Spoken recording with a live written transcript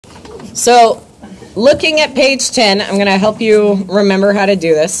So looking at page 10, I'm going to help you remember how to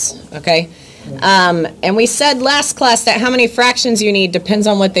do this, okay? And we said last class that how many fractions you need depends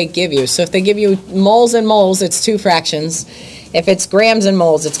on what they give you. So if they give you moles and moles, it's 2 fractions. If it's grams and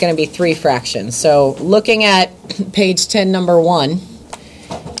moles, it's going to be 3 fractions. So looking at page 10, number 1,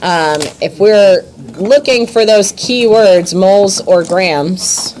 if we're looking for those key words, moles or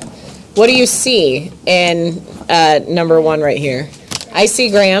grams, what do you see in number 1 right here? I see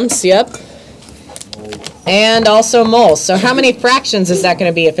grams, yep. And also moles. So how many fractions is that going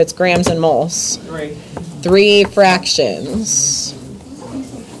to be if it's grams and moles? 3. 3 fractions.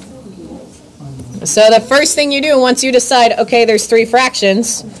 So the first thing you do once you decide, okay, there's 3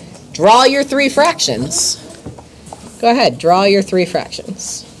 fractions, draw your 3 fractions. Go ahead, draw your 3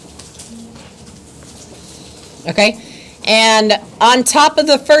 fractions. Okay? And on top of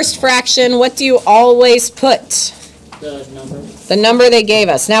the first fraction, what do you always put? The number. The number they gave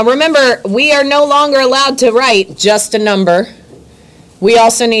us. Now remember, we are no longer allowed to write just a number. We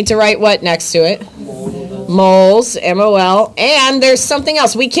also need to write what next to it? Moles, M-O-L. And there's something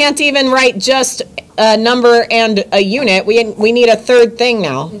else. We can't even write just a number and a unit. We need a third thing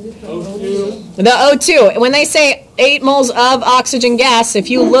now. O2. The O2. When they say 8 moles of oxygen gas, if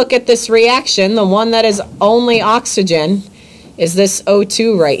you look at this reaction, the one that is only oxygen is this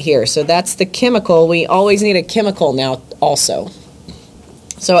O2 right here. So that's the chemical. We always need a chemical now also.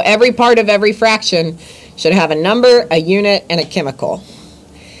 So every part of every fraction should have a number, a unit, and a chemical.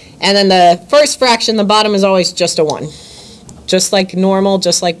 And then the first fraction, the bottom is always just a 1. Just like normal,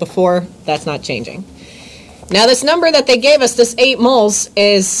 just like before, that's not changing. Now this number that they gave us, this 8 moles,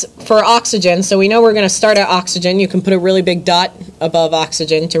 is for oxygen. So we know we're going to start at oxygen. You can put a really big dot above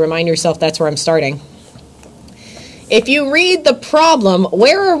oxygen to remind yourself that's where I'm starting. If you read the problem,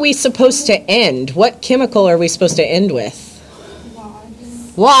 where are we supposed to end? What chemical are we supposed to end with?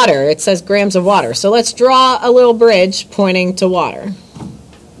 Water. It says grams of water. So let's draw a little bridge pointing to water.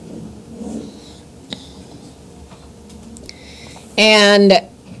 And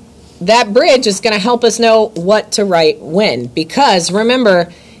that bridge is going to help us know what to write when. Because remember,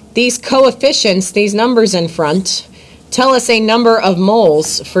 these coefficients, these numbers in front, tell us a number of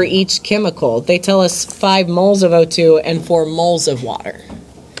moles for each chemical. They tell us 5 moles of O2 and 4 moles of water.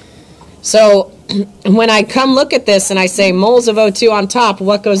 So when I come look at this and I say moles of O2 on top,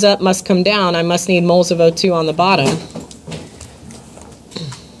 what goes up must come down. I must need moles of O2 on the bottom.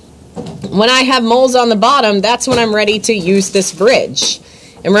 When I have moles on the bottom, that's when I'm ready to use this bridge.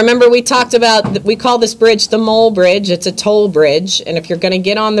 And remember, we talked about, we call this bridge the mole bridge. It's a toll bridge. And if you're going to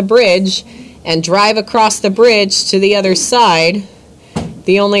get on the bridge and drive across the bridge to the other side,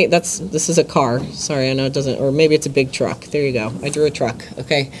 this is a car. Sorry, I know it doesn't, or maybe it's a big truck. There you go. I drew a truck.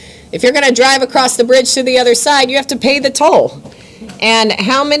 Okay. If you're going to drive across the bridge to the other side, you have to pay the toll. And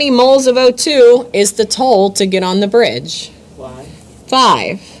how many moles of O2 is the toll to get on the bridge?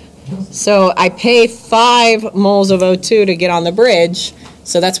 5. So I pay 5 moles of O2 to get on the bridge.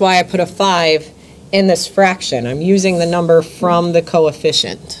 So that's why I put a 5 in this fraction. I'm using the number from the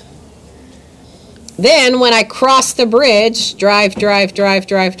coefficient. Then when I cross the bridge, drive, to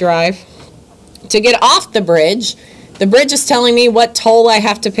get off the bridge is telling me what toll I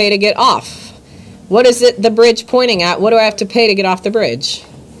have to pay to get off. What is it the bridge pointing at? What do I have to pay to get off the bridge?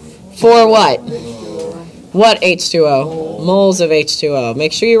 For what? What H2O? Moles of H2O.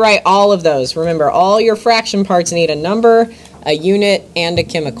 Make sure you write all of those. Remember, all your fraction parts need a number, a unit, and a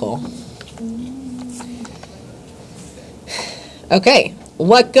chemical. Okay.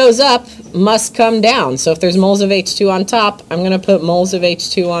 What goes up must come down. So if there's moles of H2 on top, I'm going to put moles of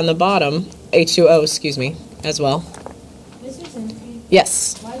H2 on the bottom, H2O, excuse me, as well. Mr. Simpson?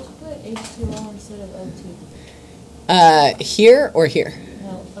 Yes. Why'd you put H2O instead of O2? Here or here?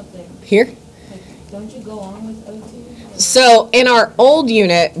 No, up there. Here? Like, don't you go on with O2? So in our old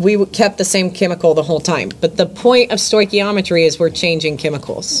unit, we kept the same chemical the whole time. But the point of stoichiometry is we're changing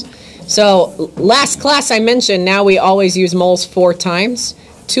chemicals. So last class I mentioned now we always use moles 4 times.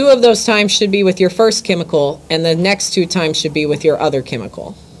 2 of those times should be with your first chemical, and the next 2 times should be with your other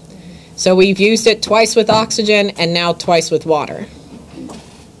chemical. So we've used it twice with oxygen and now twice with water.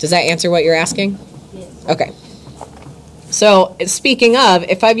 Does that answer what you're asking? Yes. Okay. So speaking of,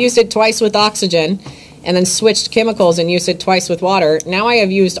 if I've used it twice with oxygen and then switched chemicals and used it twice with water, now I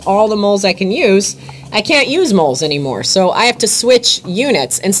have used all the moles I can use. I can't use moles anymore, so I have to switch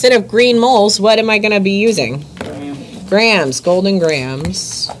units. Instead of green moles, what am I going to be using? Grams, golden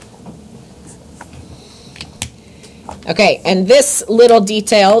grams. Okay, and this little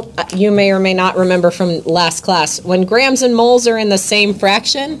detail you may or may not remember from last class. When grams and moles are in the same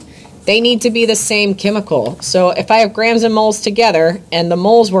fraction, they need to be the same chemical. So if I have grams and moles together and the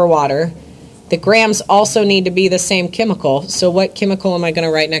moles were water, the grams also need to be the same chemical. So what chemical am I going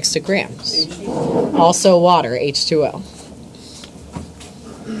to write next to grams? Also water, H2O.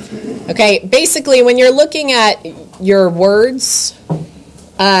 Okay, basically when you're looking at your words,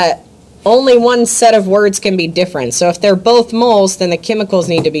 only one set of words can be different. So if they're both moles, then the chemicals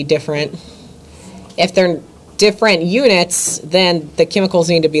need to be different. If they're different units, then the chemicals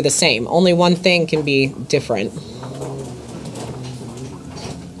need to be the same. Only one thing can be different.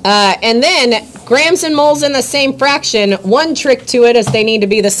 And then grams and moles in the same fraction, one trick to it is they need to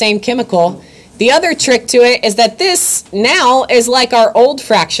be the same chemical. The other trick to it is that this now is like our old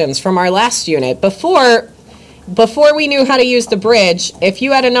fractions from our last unit. Before we knew how to use the bridge, if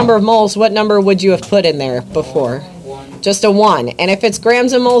you had a number of moles, what number would you have put in there before? 1. Just a 1. And if it's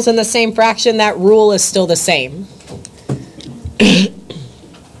grams and moles in the same fraction, that rule is still the same.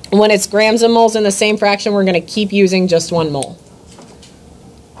 When it's grams and moles in the same fraction, we're going to keep using just 1 mole.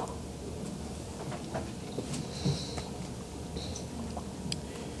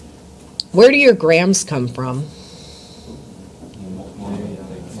 Where do your grams come from?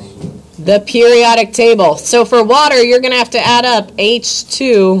 The periodic table. So for water, you're going to have to add up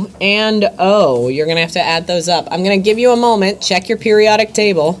H2 and O. You're going to have to add those up. I'm going to give you a moment. Check your periodic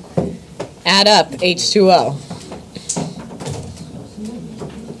table. Add up H2O.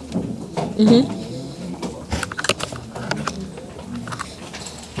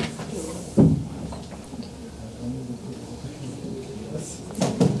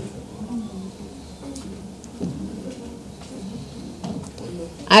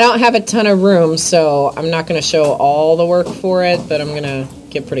 I don't have a ton of room, so I'm not going to show all the work for it, but I'm going to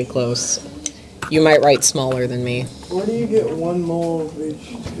get pretty close. You might write smaller than me. Where do you get 1 mole of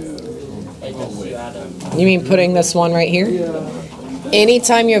H2? I just add them. You mean putting this one right here? Yeah.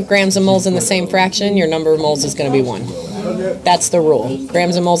 Anytime you have grams and moles in the same fraction, your number of moles is going to be 1. Okay. That's the rule.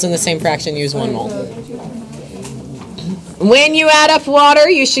 Grams and moles in the same fraction, use 1 mole. When you add up water,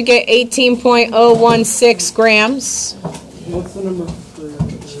 you should get 18.016 grams. What's the number 3?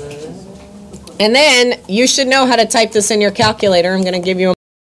 And then you should know how to type this in your calculator. I'm going to give you a